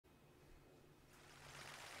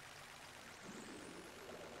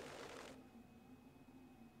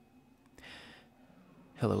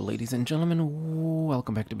Hello, ladies and gentlemen.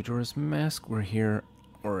 Welcome back to Majora's Mask. We're here,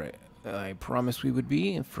 or I promised we would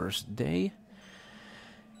be, first day.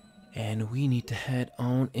 And we need to head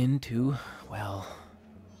on into, well,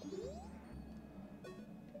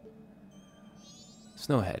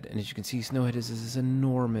 Snowhead. And as you can see, Snowhead is this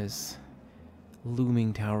enormous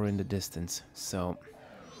looming tower in the distance. So,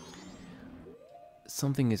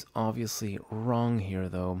 something is obviously wrong here,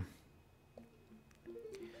 though.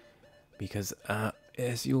 Because,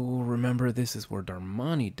 as you'll remember, this is where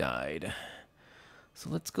Darmani died. So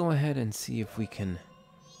let's go ahead and see if we can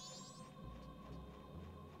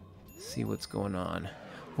see what's going on.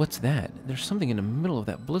 What's that? There's something in the middle of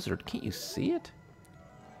that blizzard. Can't you see it?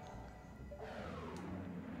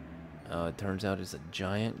 Oh, it turns out it's a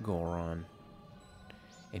giant Goron.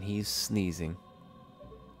 And he's sneezing.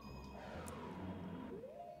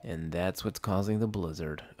 And that's what's causing the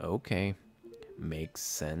blizzard. Okay. Makes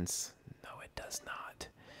sense. No, it does not.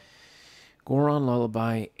 Goron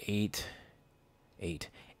Lullaby 8.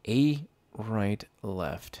 A right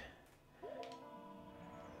left.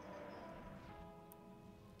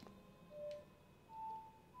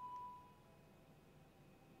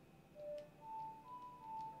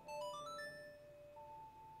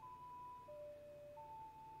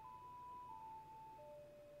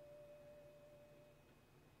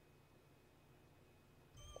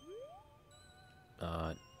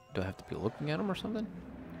 Do I have to be looking at him or something?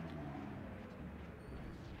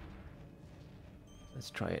 Let's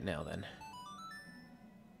try it now then.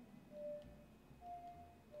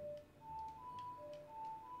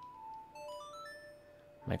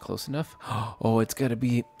 Am I close enough? Oh, it's gotta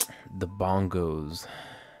be the bongos.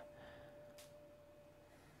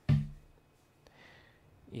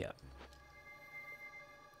 Yeah.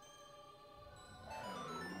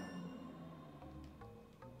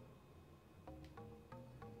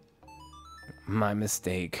 My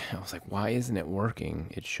mistake. I was like, why isn't it working?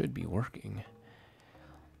 It should be working.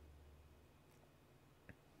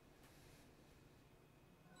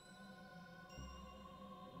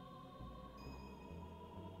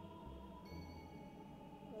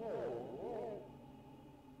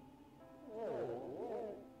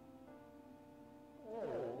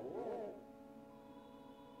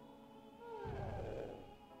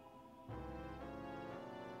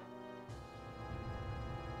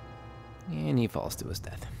 And he falls to his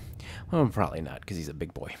death. Well, probably not, because he's a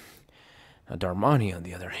big boy. Now, Darmani, on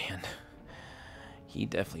the other hand, he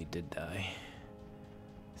definitely did die.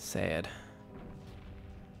 Sad.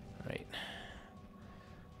 Right.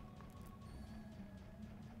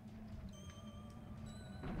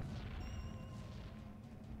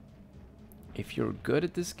 If you're good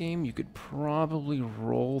at this game, you could probably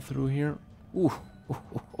roll through here. Ooh.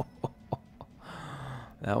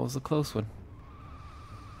 That was a close one.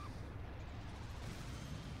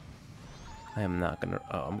 I am not gonna...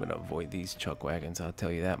 Oh, I'm gonna avoid these chuck wagons, I'll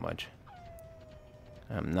tell you that much.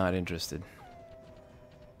 I'm not interested.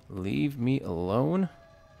 Leave me alone.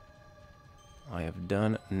 I have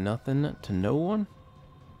done nothing to no one.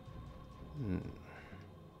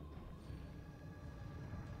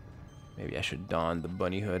 Maybe I should don the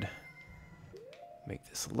bunny hood. Make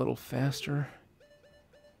this a little faster.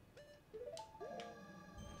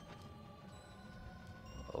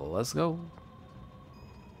 Let's go.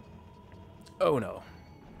 Oh no.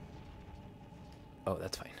 Oh,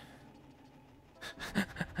 that's fine.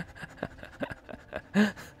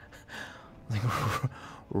 Like,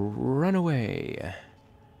 run away.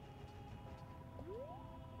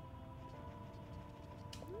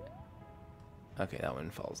 Okay, that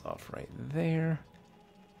one falls off right there.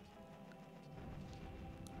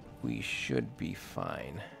 We should be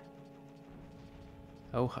fine.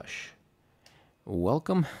 Oh, hush.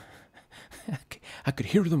 Welcome. I could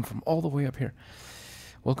hear them from all the way up here.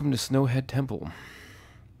 Welcome to Snowhead Temple.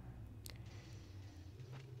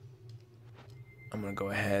 I'm going to go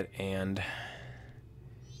ahead and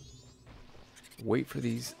wait for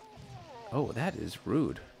these. Oh, that is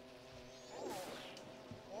rude.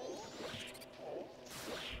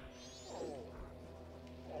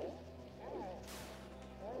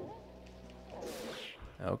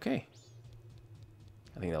 Okay.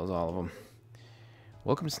 I think that was all of them.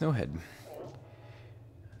 Welcome to Snowhead.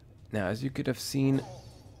 Now, as you could have seen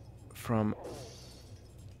from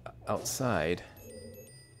outside,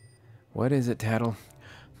 what is it, Tattle?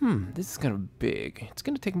 This is kind of big. It's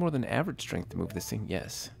going to take more than average strength to move this thing.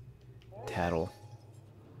 Yes, Tattle.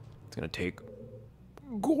 It's going to take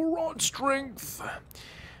Goron strength.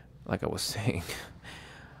 Like I was saying,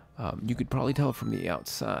 you could probably tell from the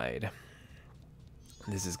outside.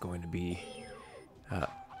 This is going to be a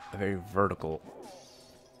very vertical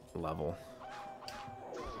level.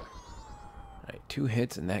 Alright, 2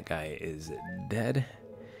 hits and that guy is dead.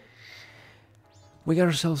 We got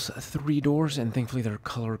ourselves 3 doors, and thankfully they're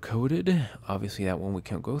color-coded. Obviously that one we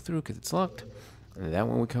can't go through because it's locked. And that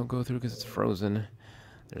one we can't go through because it's frozen.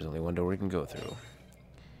 There's only one door we can go through.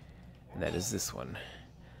 And that is this one.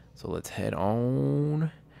 So let's head on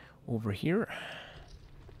over here.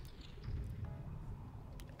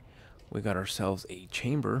 We got ourselves a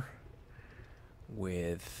chamber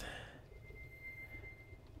with...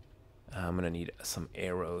 I'm going to need some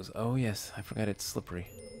arrows. Oh yes, I forgot it's slippery.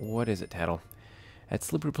 What is it, Tattle? At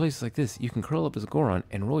slippery places like this, you can curl up as a Goron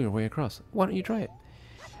and roll your way across. Why don't you try it?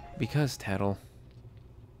 Because, Tattle,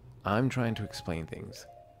 I'm trying to explain things.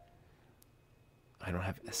 I don't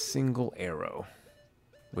have a single arrow,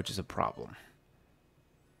 which is a problem.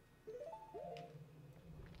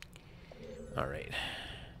 Alright.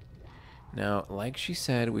 Now, like she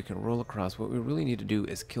said, we can roll across. What we really need to do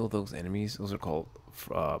is kill those enemies. Those are called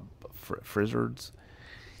frizzards.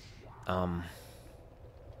 I'm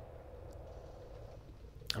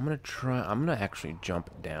gonna actually jump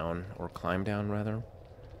down, or climb down rather.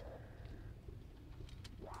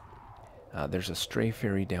 There's a stray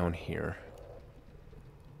fairy down here.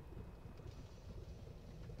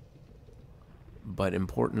 But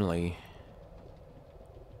importantly,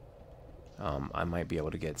 I might be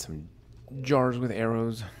able to get some jars with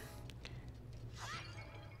arrows.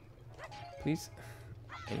 Please?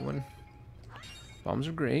 Anyone? Bombs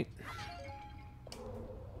are great.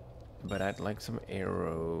 But I'd like some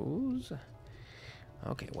arrows.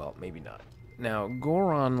 Okay, well, maybe not. Now,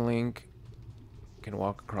 Goron Link can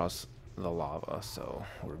walk across the lava, so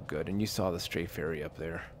we're good. And you saw the stray fairy up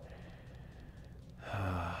there.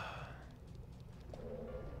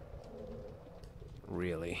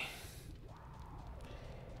 Really?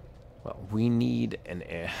 Well, we need an...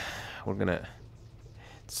 we're gonna...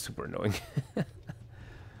 It's super annoying.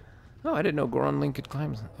 Oh, I didn't know Goron Link could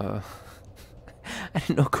climb... I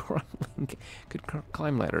didn't know Goron Link could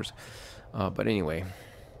climb ladders. But anyway.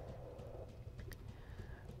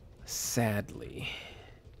 Sadly.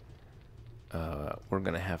 We're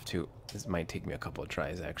gonna have to... This might take me a couple of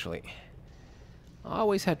tries, actually. I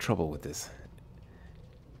always had trouble with this.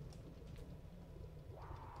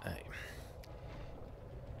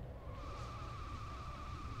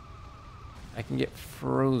 I can get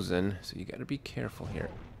frozen, so you gotta be careful here.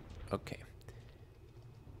 Okay.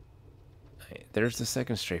 There's the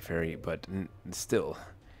second stray fairy, but still,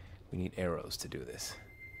 we need arrows to do this.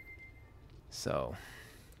 So,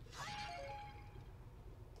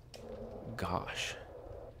 gosh,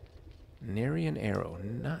 nary an arrow,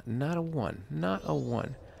 not a one, not a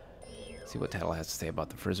one. See what Tattle has to say about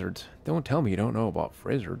the frizzards. Don't tell me you don't know about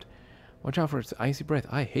frizzards. Watch out for its icy breath.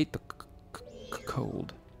 I hate the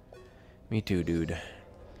cold. Me too, dude.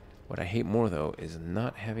 What I hate more though is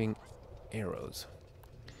not having arrows.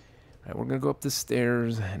 Alright, we're gonna go up the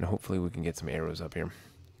stairs and hopefully we can get some arrows up here.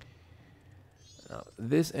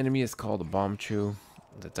 This enemy is called a bomb chew.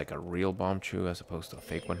 That's like a real bomb chew as opposed to a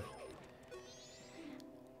fake one.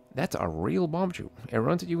 That's a real bomb chew. It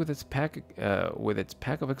runs at you with its pack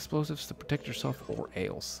of explosives to protect yourself or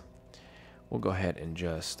else. We'll go ahead and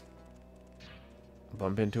just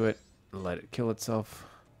bump into it, let it kill itself,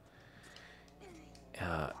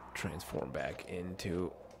 transform back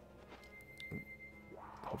into.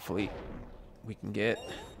 Hopefully, we can get.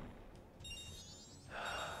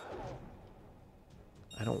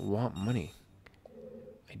 I don't want money.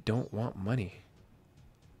 I don't want money.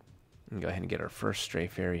 We can go ahead and get our first stray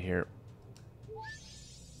fairy here.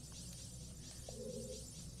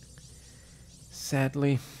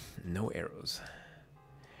 Sadly, no arrows.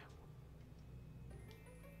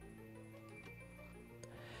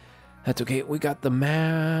 That's okay, we got the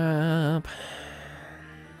map.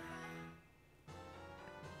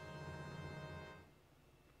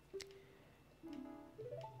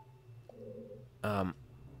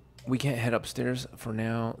 We can't head upstairs for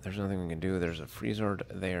now. There's nothing we can do. There's a freezer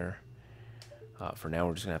there. For now,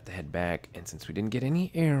 we're just gonna have to head back. And since we didn't get any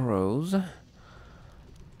arrows,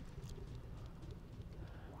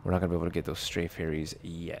 we're not gonna be able to get those stray fairies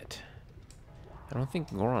yet. I don't think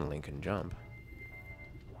Goron Link can jump.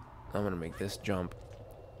 I'm gonna make this jump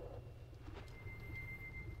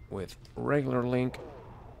with regular Link.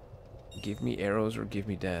 Give me arrows or give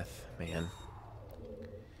me death, man.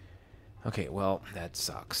 Okay, well, that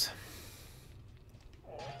sucks.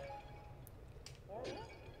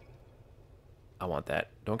 I want that.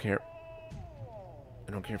 Don't care.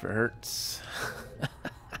 I don't care if it hurts.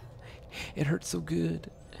 It hurts so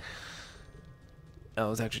good. That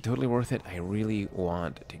was actually totally worth it. I really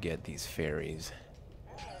want to get these fairies.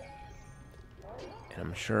 And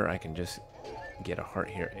I'm sure I can just get a heart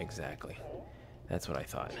here. Exactly. That's what I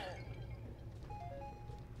thought.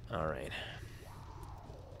 Alright.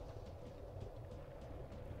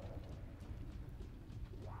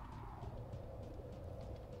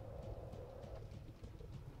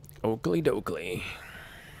 Oakley dokley.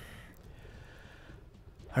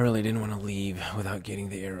 I really didn't want to leave without getting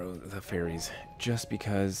the fairies, just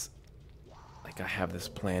because, like, I have this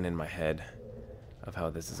plan in my head of how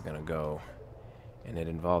this is gonna go, and it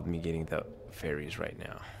involved me getting the fairies right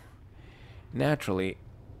now. Naturally,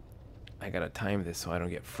 I gotta time this so I don't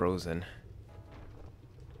get frozen.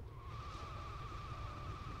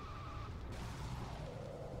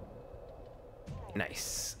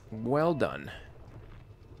 Nice. Well done.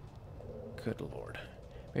 Good lord.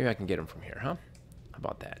 Maybe I can get him from here, huh? How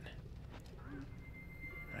about that?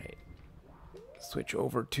 Right. Switch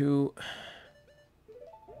over to...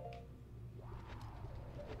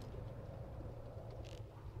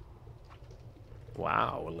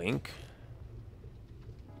 Wow, Link.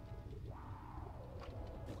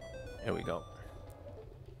 There we go.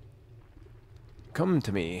 Come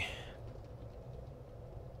to me.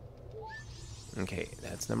 Okay,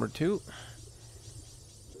 that's number 2.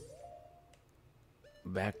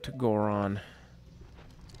 Back to Goron.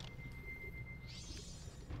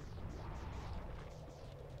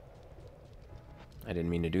 I didn't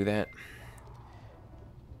mean to do that.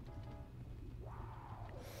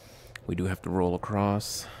 We do have to roll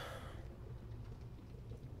across.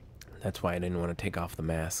 That's why I didn't want to take off the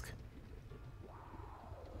mask.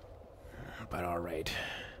 But alright.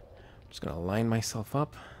 I'm just going to line myself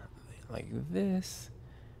up like this.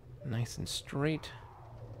 Nice and straight.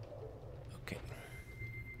 Okay.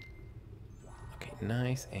 Okay,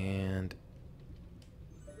 nice and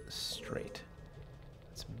straight.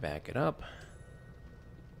 Let's back it up.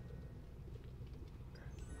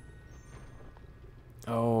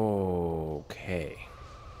 Okay.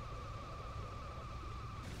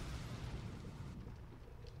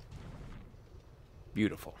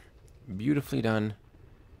 Beautiful. Beautifully done.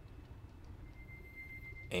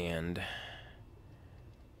 And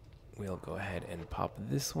we'll go ahead and pop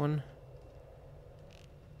this one.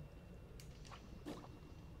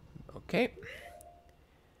 Okay.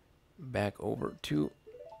 Back over to...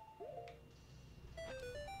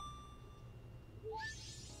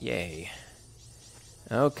 Yay.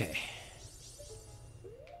 Okay.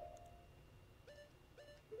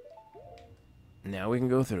 Now we can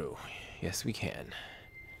go through. Yes, we can.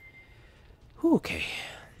 Okay.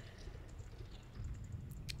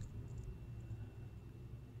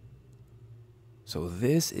 So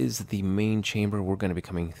this is the main chamber. We're going to be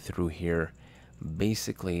coming through here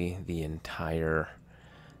basically the entire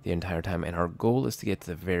time, and our goal is to get to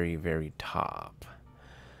the very, very top.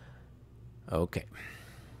 Okay.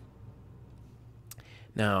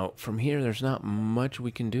 Now, from here, there's not much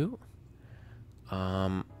we can do,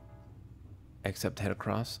 except head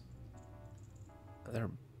across. There.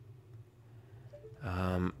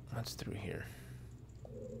 What's through here?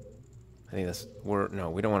 I think that's no,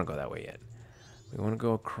 we don't want to go that way yet. We want to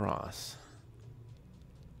go across.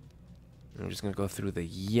 I'm just gonna go through the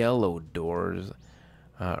yellow doors,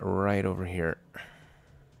 right over here.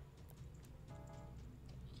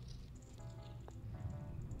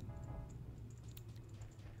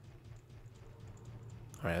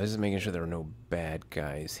 Alright, this is making sure there are no bad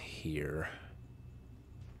guys here.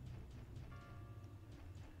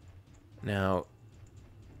 Now,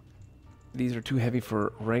 these are too heavy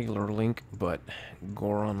for regular Link, but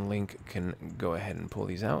Goron Link can go ahead and pull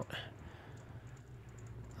these out.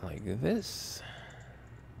 Like this.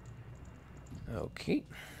 Okay.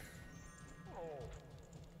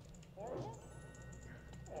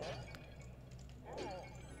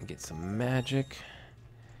 Get some magic.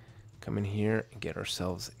 Come in here and get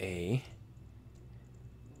ourselves a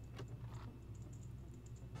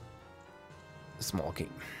small key.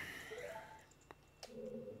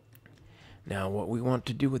 Now, what we want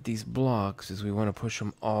to do with these blocks is we want to push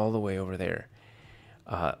them all the way over there.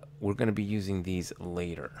 We're going to be using these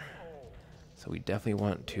later. So we definitely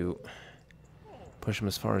want to push them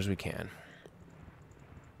as far as we can.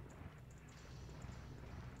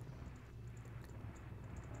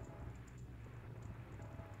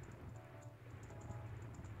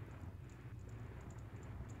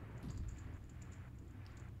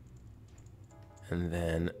 And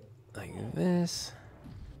then like this.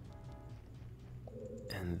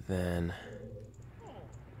 And then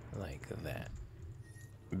like that.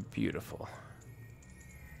 Beautiful.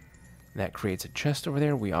 That creates a chest over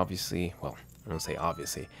there. We obviously, well, I don't say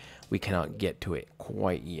obviously, we cannot get to it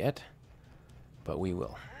quite yet, but we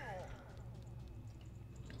will.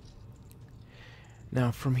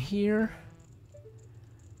 Now from here,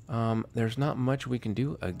 There's not much we can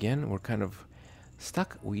do. Again, we're kind of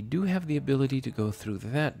stuck. We do have the ability to go through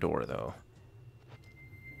that door, though.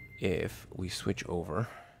 If we switch over.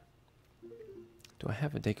 Do I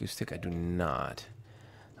have a Deku stick? I do not.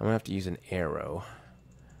 I'm going to have to use an arrow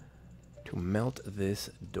to melt this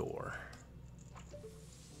door.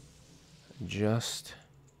 Just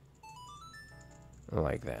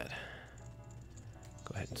like that.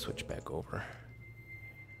 Go ahead and switch back over.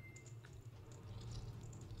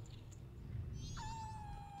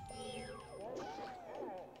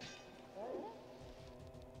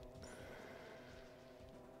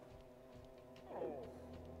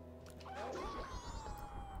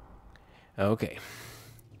 Okay.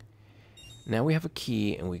 Now we have a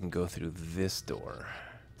key and we can go through this door.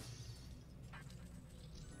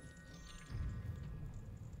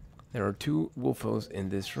 There are 2 Wolfos in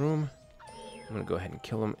this room. I'm going to go ahead and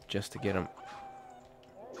kill them just to get them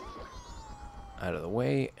out of the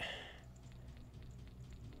way.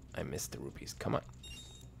 I missed the rupees. Come on.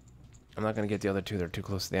 I'm not going to get the other 2. They're too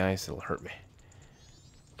close to the ice. It'll hurt me.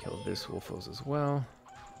 Kill this Wolfos as well.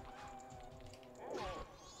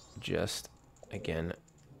 Just, again,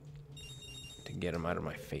 to get them out of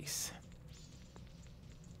my face.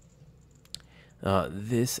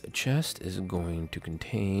 This chest is going to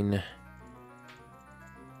contain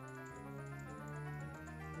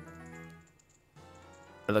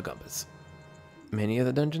the compass. Many of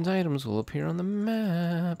the dungeon's items will appear on the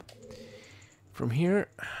map. From here,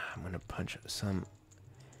 I'm going to punch some.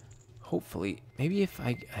 Hopefully, maybe if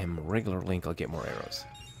I'm a regular Link, I'll get more arrows.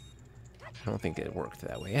 I don't think it worked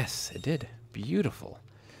that way. Yes, it did. Beautiful.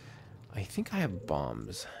 I think I have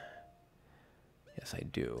bombs. Yes, I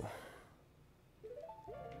do.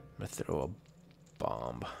 I'm going to throw a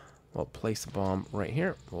bomb. We'll place a bomb right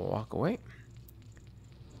here. We'll walk away.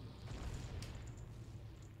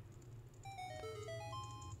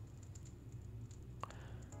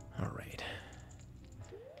 Alright.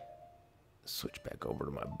 Switch back over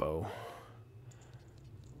to my bow.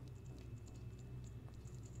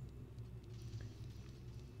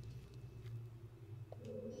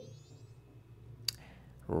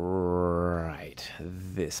 Right,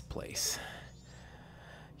 this place.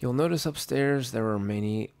 You'll notice upstairs there are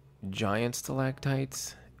many giant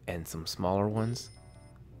stalactites and some smaller ones.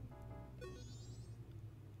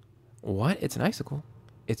 What? It's an icicle.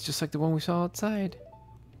 It's just like the one we saw outside.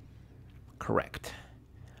 Correct.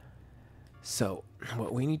 So,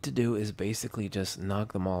 what we need to do is basically just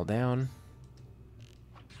knock them all down.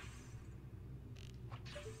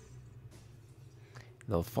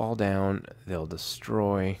 They'll fall down, they'll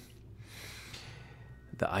destroy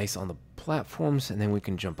the ice on the platforms, and then we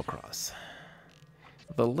can jump across.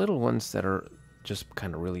 The little ones that are just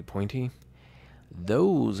kind of really pointy,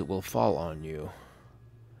 those will fall on you.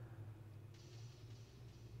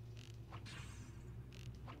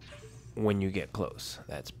 When you get close.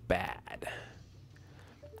 That's bad.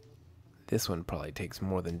 This one probably takes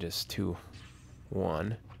more than just 2.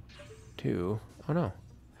 1, 2. Oh no.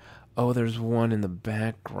 Oh, there's one in the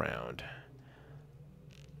background.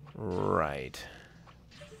 Right.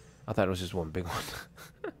 I thought it was just one big one.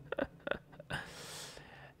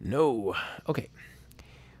 No. Okay.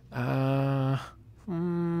 Can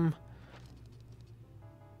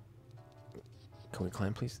we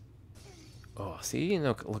climb, please? Oh, see?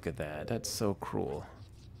 Look at that. That's so cruel.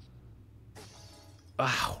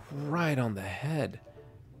 Ah, right on the head.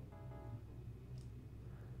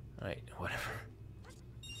 Alright, whatever.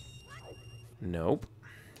 Nope.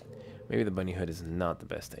 Maybe the bunny hood is not the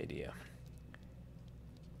best idea.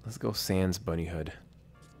 Let's go sans bunny hood.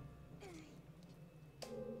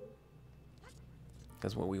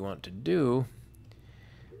 Because what we want to do...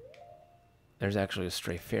 There's actually a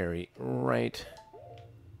stray fairy right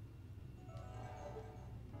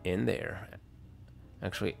in there.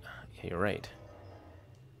 Actually, yeah, you're right.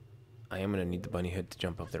 I am going to need the bunny hood to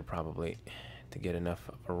jump up there probably to get enough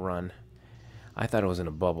of a run. I thought it was in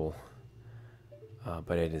a bubble.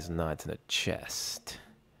 But it is not. It's in a chest.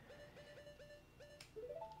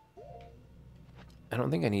 I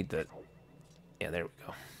don't think I need the... Yeah, there we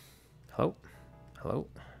go. Hello? Hello?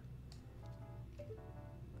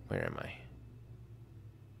 Where am I?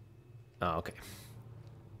 Oh, okay.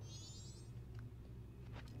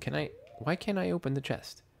 Can I... Why can't I open the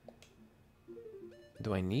chest?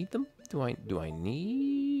 Do I need them? Do I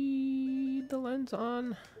need the lens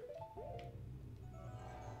on?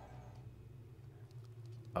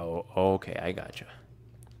 Oh, okay, I gotcha.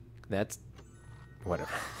 That's... whatever.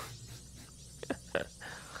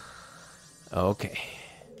 Okay.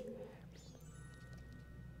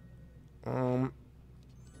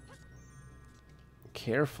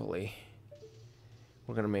 Carefully.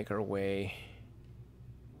 we're gonna make our way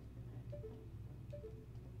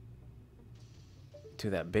to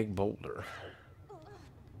that big boulder,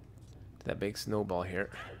 to that big snowball here,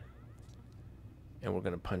 and we're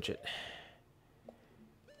gonna punch it.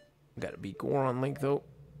 Gotta be Goron Link though.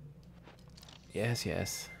 Yes,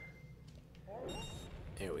 yes.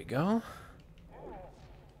 There we go.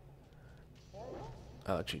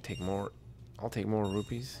 I'll actually take more. I'll take more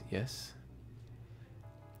rupees. Yes.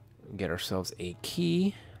 Get ourselves a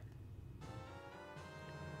key.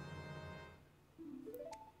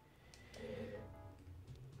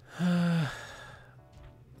 Might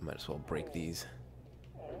as well break these.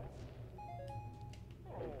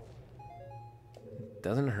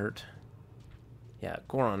 Doesn't hurt. Yeah,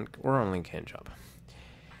 Goron Link hand job.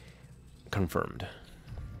 Confirmed.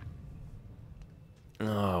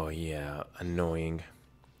 Oh yeah, annoying.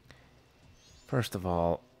 First of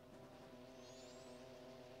all,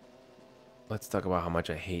 let's talk about how much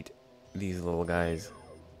I hate these little guys.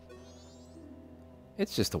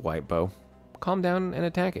 It's just a white bow. Calm down and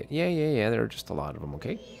attack it. Yeah, yeah, yeah, there are just a lot of them,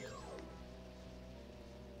 okay?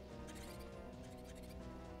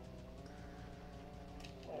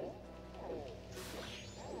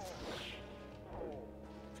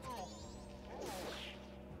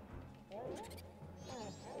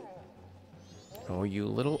 Oh, you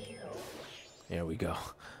little... There we go.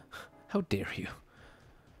 How dare you?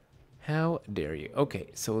 How dare you?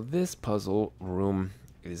 Okay, so this puzzle room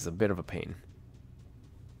is a bit of a pain.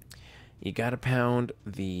 You gotta pound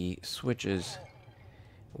the switches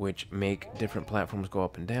which make different platforms go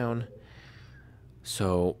up and down.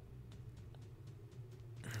 So,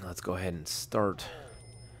 let's go ahead and start.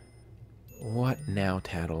 What now,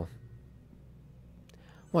 Tattle?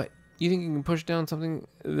 What? You think you can push down something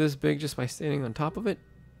this big just by standing on top of it?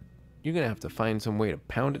 You're gonna have to find some way to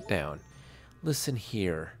pound it down. Listen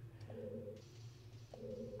here.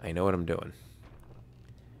 I know what I'm doing.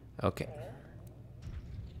 Okay.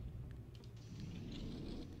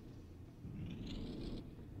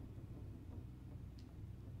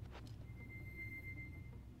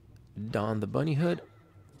 Don the bunny hood.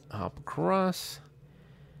 Hop across.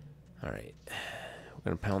 Alright. We're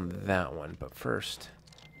gonna pound that one, but first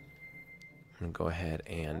I'm gonna go ahead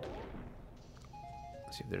and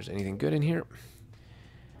see if there's anything good in here.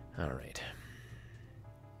 Alright.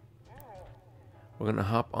 We're gonna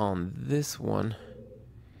hop on this one,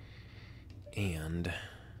 and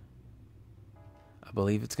I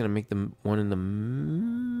believe it's gonna make the one in the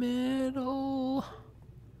middle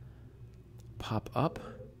pop up.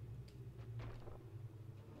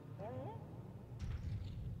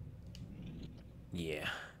 Yeah.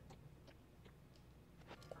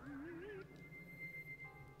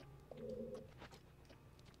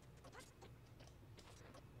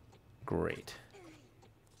 Great.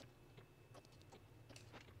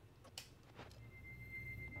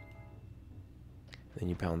 Then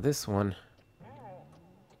you pound this one.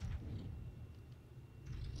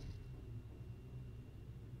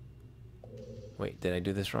 Wait, did I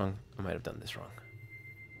do this wrong? I might have done this wrong.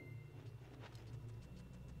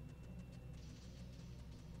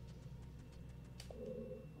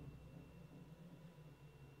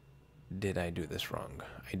 Did I do this wrong?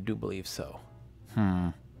 I do believe so.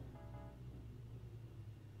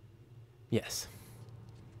 Yes.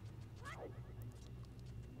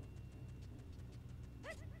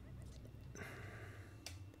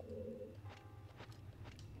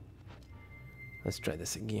 Let's try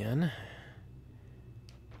this again.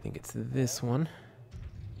 I think it's this one.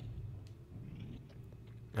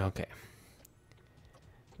 Okay.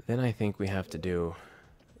 Then I think we have to do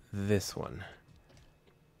this one.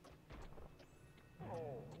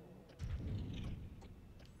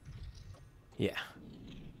 Yeah.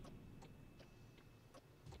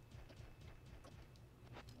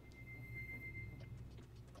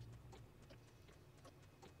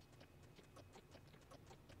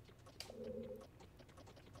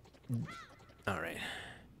 All right.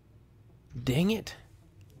 Dang it.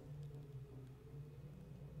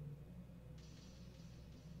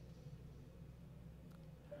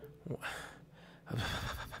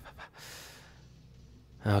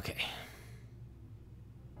 Okay.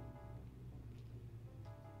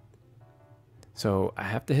 So I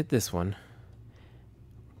have to hit this one,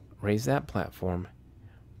 raise that platform,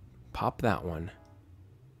 pop that one,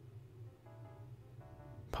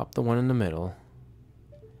 pop the one in the middle,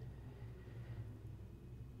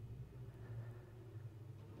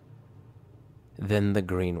 then the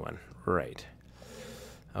green one. Right.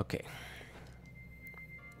 Okay.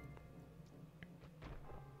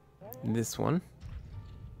 This one.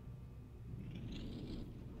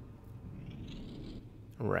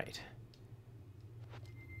 Right.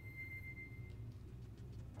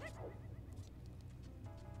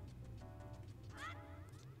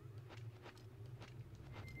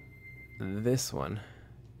 this one.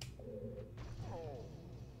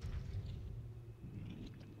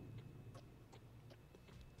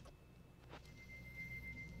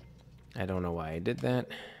 I don't know why I did that.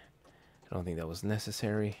 I don't think that was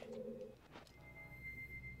necessary.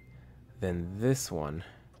 Then this one.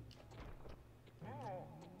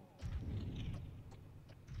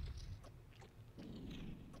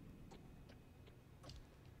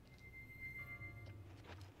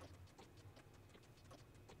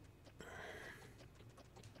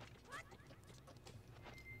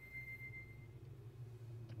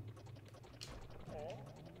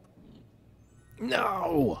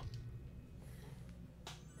 No!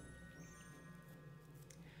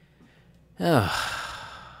 Ugh.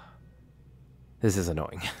 This is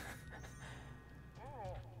annoying.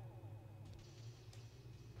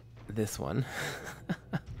 This one.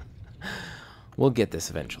 We'll get this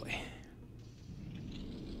eventually.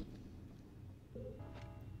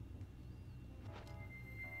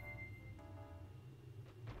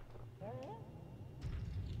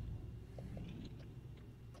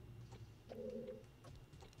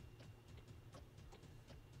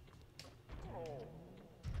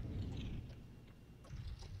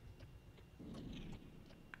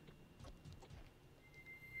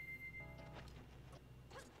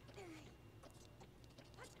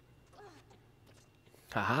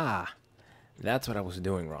 Haha! That's what I was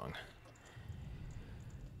doing wrong.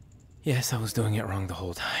 Yes, I was doing it wrong the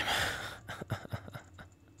whole time.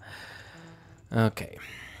 Okay.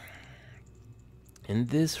 In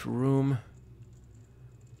this room...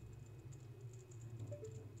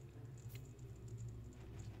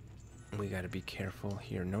 we gotta be careful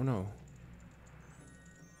here. No.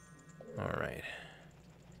 Alright.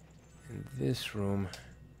 In this room...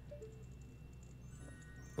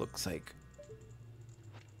 looks like...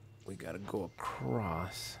 we gotta go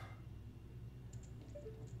across.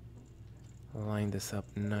 Line this up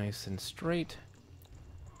nice and straight.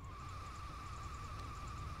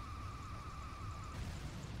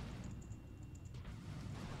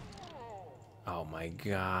 Oh my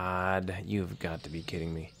god, you've got to be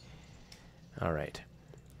kidding me. Alright.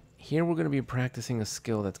 Here we're going to be practicing a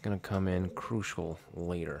skill that's going to come in crucial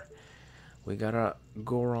later. We gotta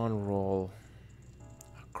Goron roll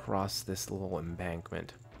across this little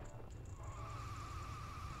embankment.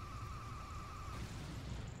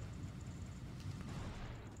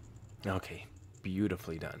 Okay,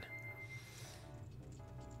 beautifully done.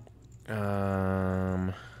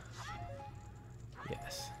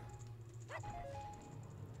 Yes.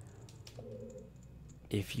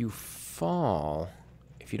 If you fall,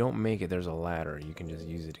 if you don't make it, there's a ladder. You can just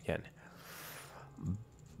use it again.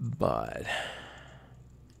 But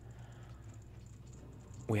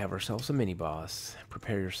we have ourselves a mini boss.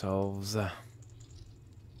 Prepare yourselves.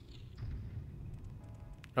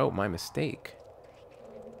 Oh, my mistake.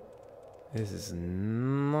 This is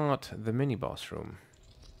not the mini boss room.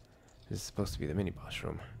 This is supposed to be the mini boss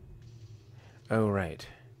room. Oh, right.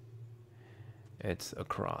 It's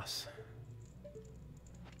across.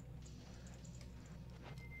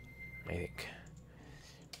 I think.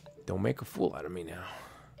 Don't make a fool out of me now.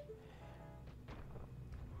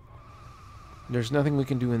 There's nothing we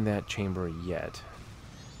can do in that chamber yet.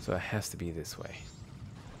 So it has to be this way.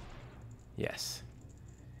 Yes.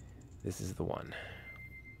 This is the one.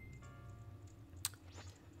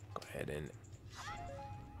 Go ahead and...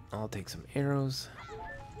 I'll take some arrows.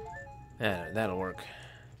 That'll work.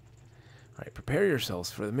 Alright, prepare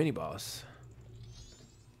yourselves for the mini-boss.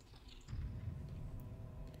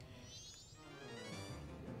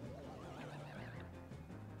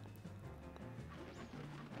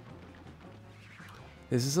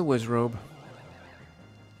 This is a Wizrobe.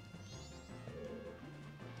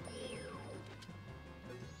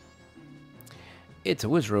 It's a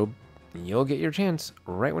Wizrobe. You'll get your chance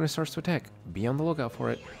right when it starts to attack. Be on the lookout for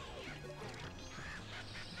it.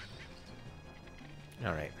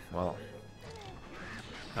 Alright, well.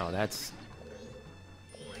 Oh, that's...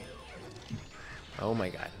 Oh my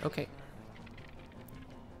god, okay.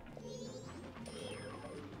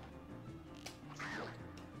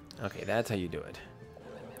 Okay, that's how you do it.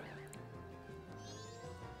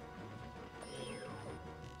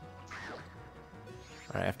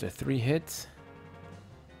 Alright, after 3 hits...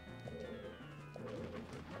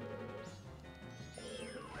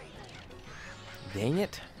 Dang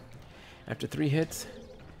it. After 3 hits,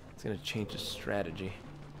 it's going to change the strategy.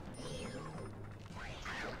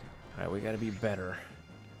 Alright, we got to be better.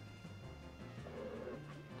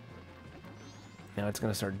 Now it's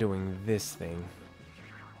going to start doing this thing.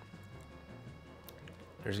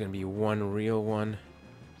 There's going to be one real one.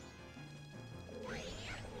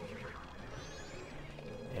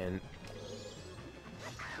 And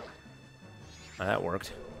That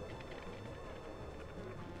worked.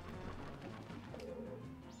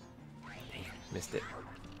 Dang, missed it.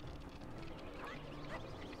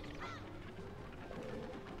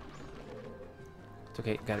 It's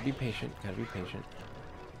okay. Gotta be patient. Gotta be patient.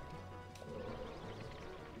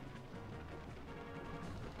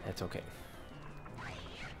 That's okay.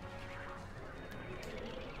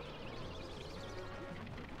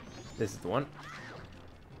 This is the one.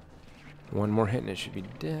 One more hit and it should be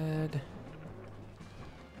dead.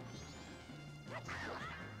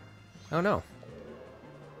 Oh no.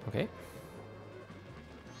 Okay.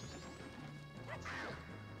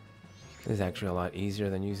 This is actually a lot easier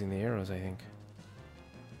than using the arrows, I think.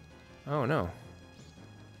 Oh no.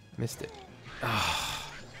 Missed it.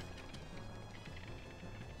 Ah.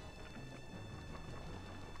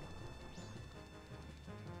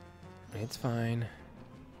 It's fine.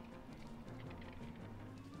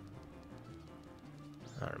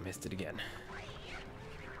 Alright, missed it again.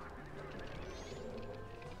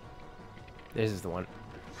 This is the one.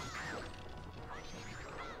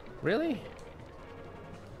 Really?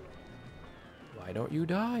 Why don't you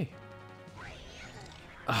die?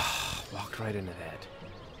 Ah, walked right into that.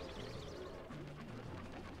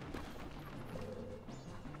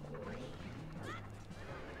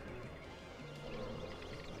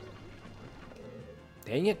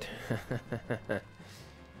 Dang it.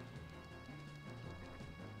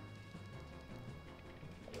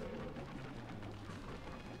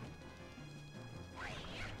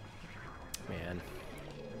 Man.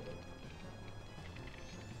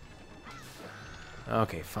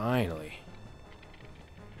 Okay, finally.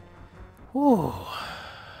 Whew.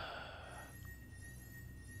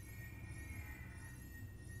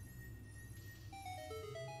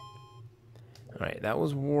 Alright, that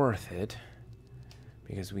was worth it.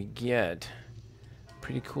 Because we get a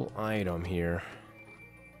pretty cool item here.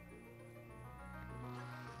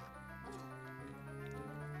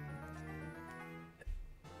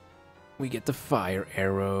 We get the fire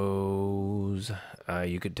arrows.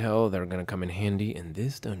 You could tell they're going to come in handy in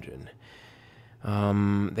this dungeon.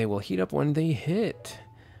 They will heat up when they hit.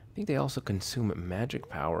 I think they also consume magic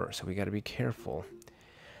power, so we got to be careful.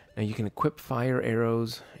 Now you can equip fire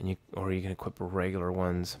arrows, and or you can equip regular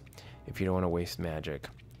ones if you don't want to waste magic.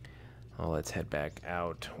 Oh, let's head back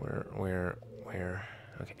out. Where?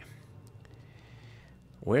 Okay.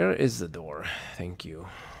 Where is the door? Thank you.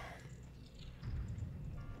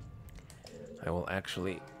 I will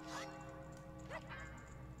actually...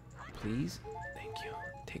 Please? Thank you.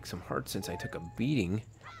 Take some hearts since I took a beating.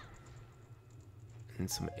 And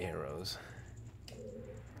some arrows.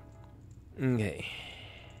 Okay.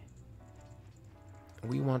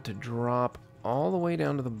 We want to drop all the way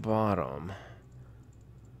down to the bottom.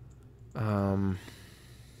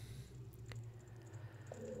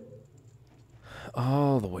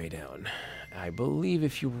 All the way down. I believe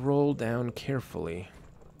if you roll down carefully...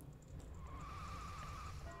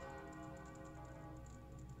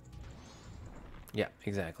 Yeah,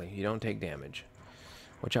 exactly. You don't take damage.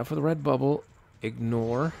 Watch out for the red bubble.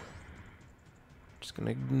 Ignore. Just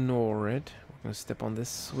gonna ignore it. We're gonna step on this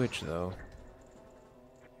switch, though.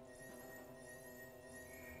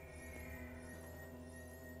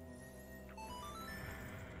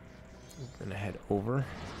 I'm gonna head over.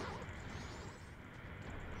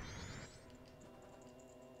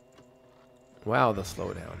 Wow, the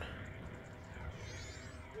slowdown.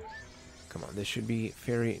 Come on, this should be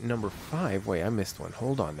fairy number 5. Wait, I missed one.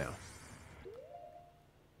 Hold on now.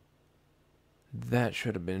 That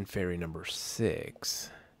should have been fairy number 6.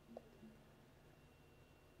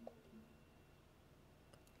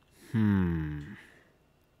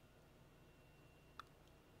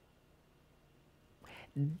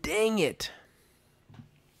 Dang it!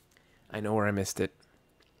 I know where I missed it.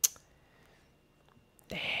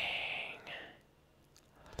 Dang.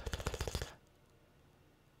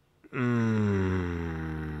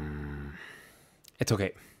 It's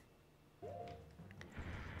okay.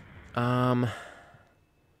 I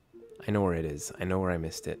know where it is. I know where I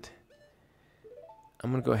missed it.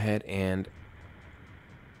 I'm gonna go ahead and...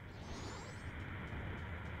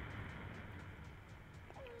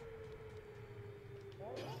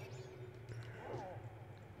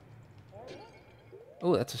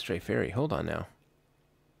 Oh, that's a stray fairy. Hold on now.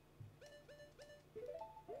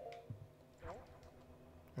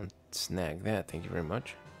 I'll snag that. Thank you very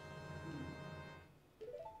much.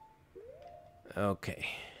 Okay.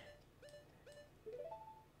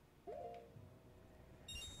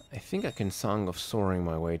 I think I can Song of Soaring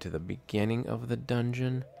my way to the beginning of the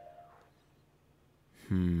dungeon.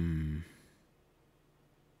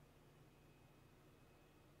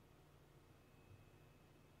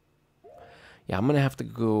 Yeah, I'm gonna have to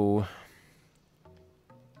go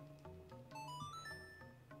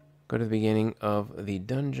to the beginning of the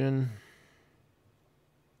dungeon.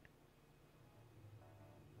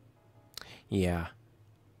 Yeah.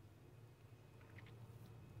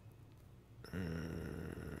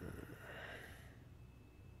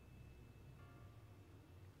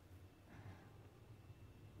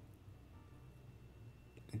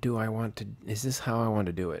 Do I want to... Is this how I want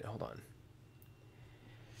to do it? Hold on.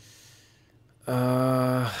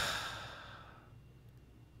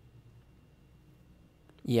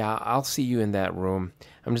 Yeah, I'll see you in that room.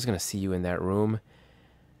 I'm just going to see you in that room.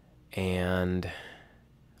 And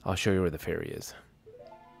I'll show you where the fairy is.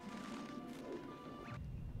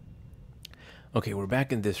 Okay, we're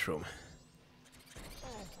back in this room.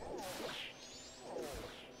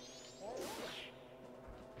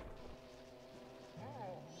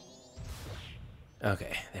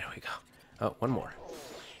 Okay, there we go. Oh, one more.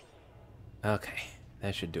 Okay,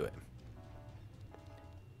 that should do it.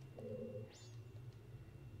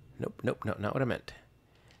 Nope, nope, no, not what I meant.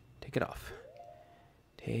 Take it off.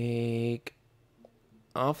 Take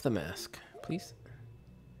off the mask, please.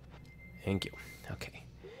 Thank you. Okay.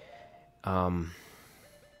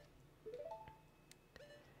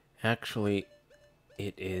 Actually,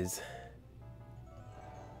 it is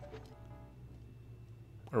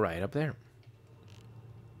right up there.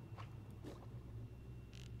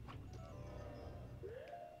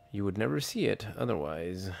 You would never see it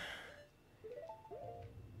otherwise.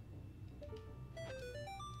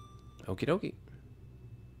 Okie dokie.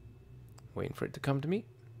 Waiting for it to come to me.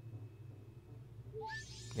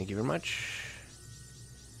 Thank you very much.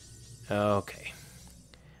 Okay.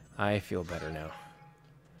 I feel better now.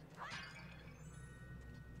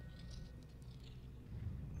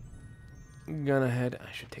 Gonna head...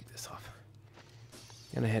 I should take this off.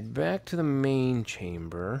 Gonna head back to the main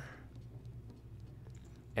chamber.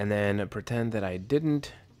 And then pretend that I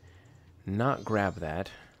didn't not grab that.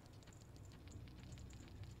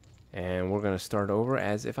 And we're going to start over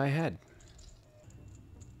as if I had.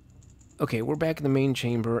 Okay, we're back in the main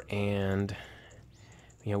chamber, and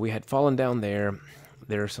you know, we had fallen down there.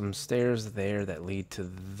 There are some stairs there that lead to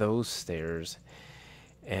those stairs.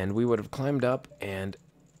 And we would have climbed up, and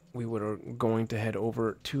we were going to head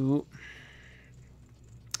over to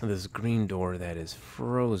this green door that is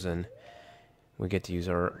frozen. We get to use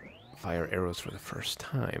our fire arrows for the first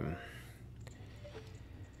time.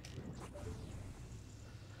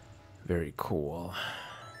 Very cool.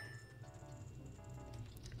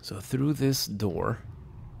 So through this door,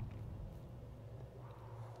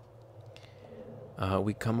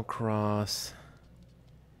 we come across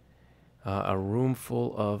a room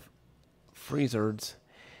full of freezards.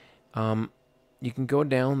 You can go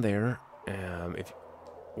down there.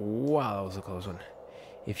 Wow, that was a close one.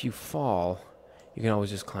 If you fall, you can always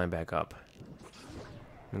just climb back up.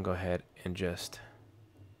 And go ahead and just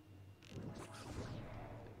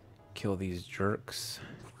kill these jerks.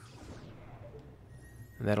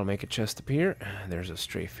 And that'll make a chest appear. There's a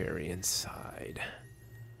stray fairy inside.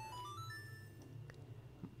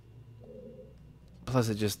 Plus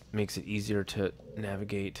it just makes it easier to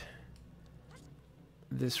navigate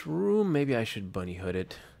this room. Maybe I should bunny hood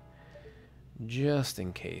it, just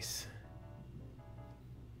in case.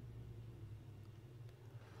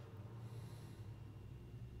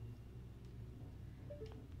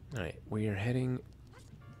 Alright, we are heading...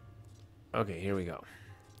 Okay, here we go.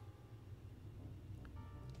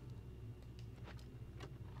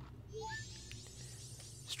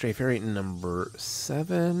 Stray fairy number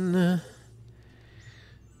 7.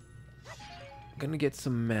 Gonna get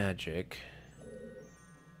some magic,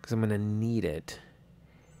 because I'm gonna need it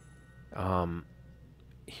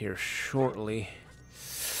here shortly.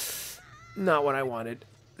 Not what I wanted.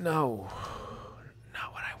 No,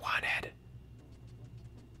 not what I wanted.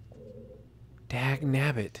 Dag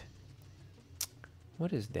nabbit.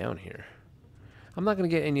 What is down here? I'm not gonna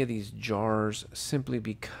get any of these jars simply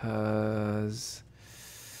because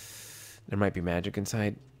there might be magic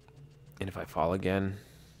inside, and if I fall again,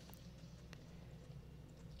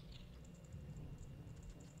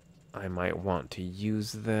 I might want to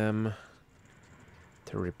use them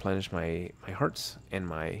to replenish my hearts and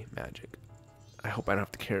my magic. I hope I don't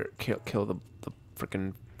have to kill the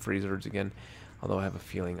frickin' freezers again, although I have a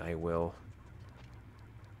feeling I will.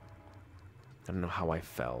 I don't know how I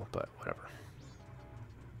fell, but whatever.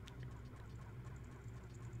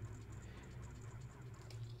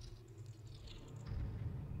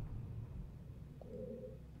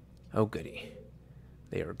 Oh goody.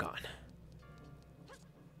 They are gone.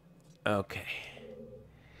 Okay.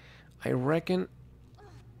 I reckon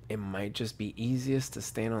it might just be easiest to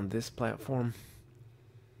stand on this platform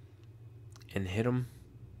and hit him.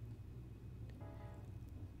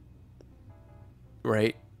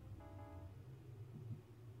 Right?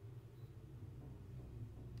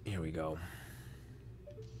 Here we go.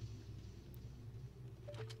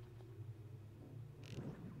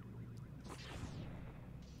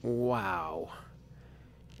 Wow.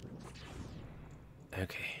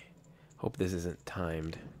 Okay. Hope this isn't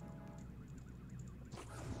timed.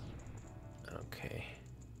 Okay.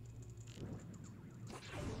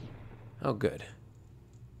 Oh, good.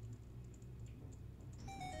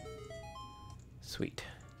 Sweet.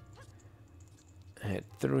 Head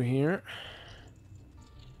through here.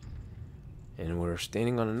 And we're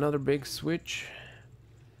standing on another big switch.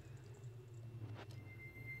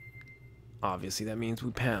 Obviously, that means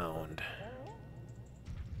we pound.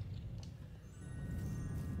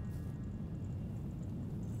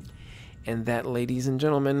 And that, ladies and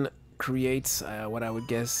gentlemen, creates what I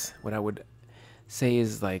would say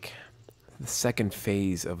is like the second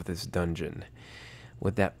phase of this dungeon.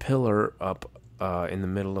 With that pillar up in the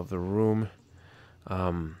middle of the room,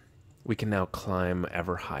 we can now climb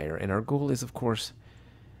ever higher. And our goal is, of course,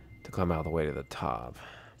 to climb all the way to the top.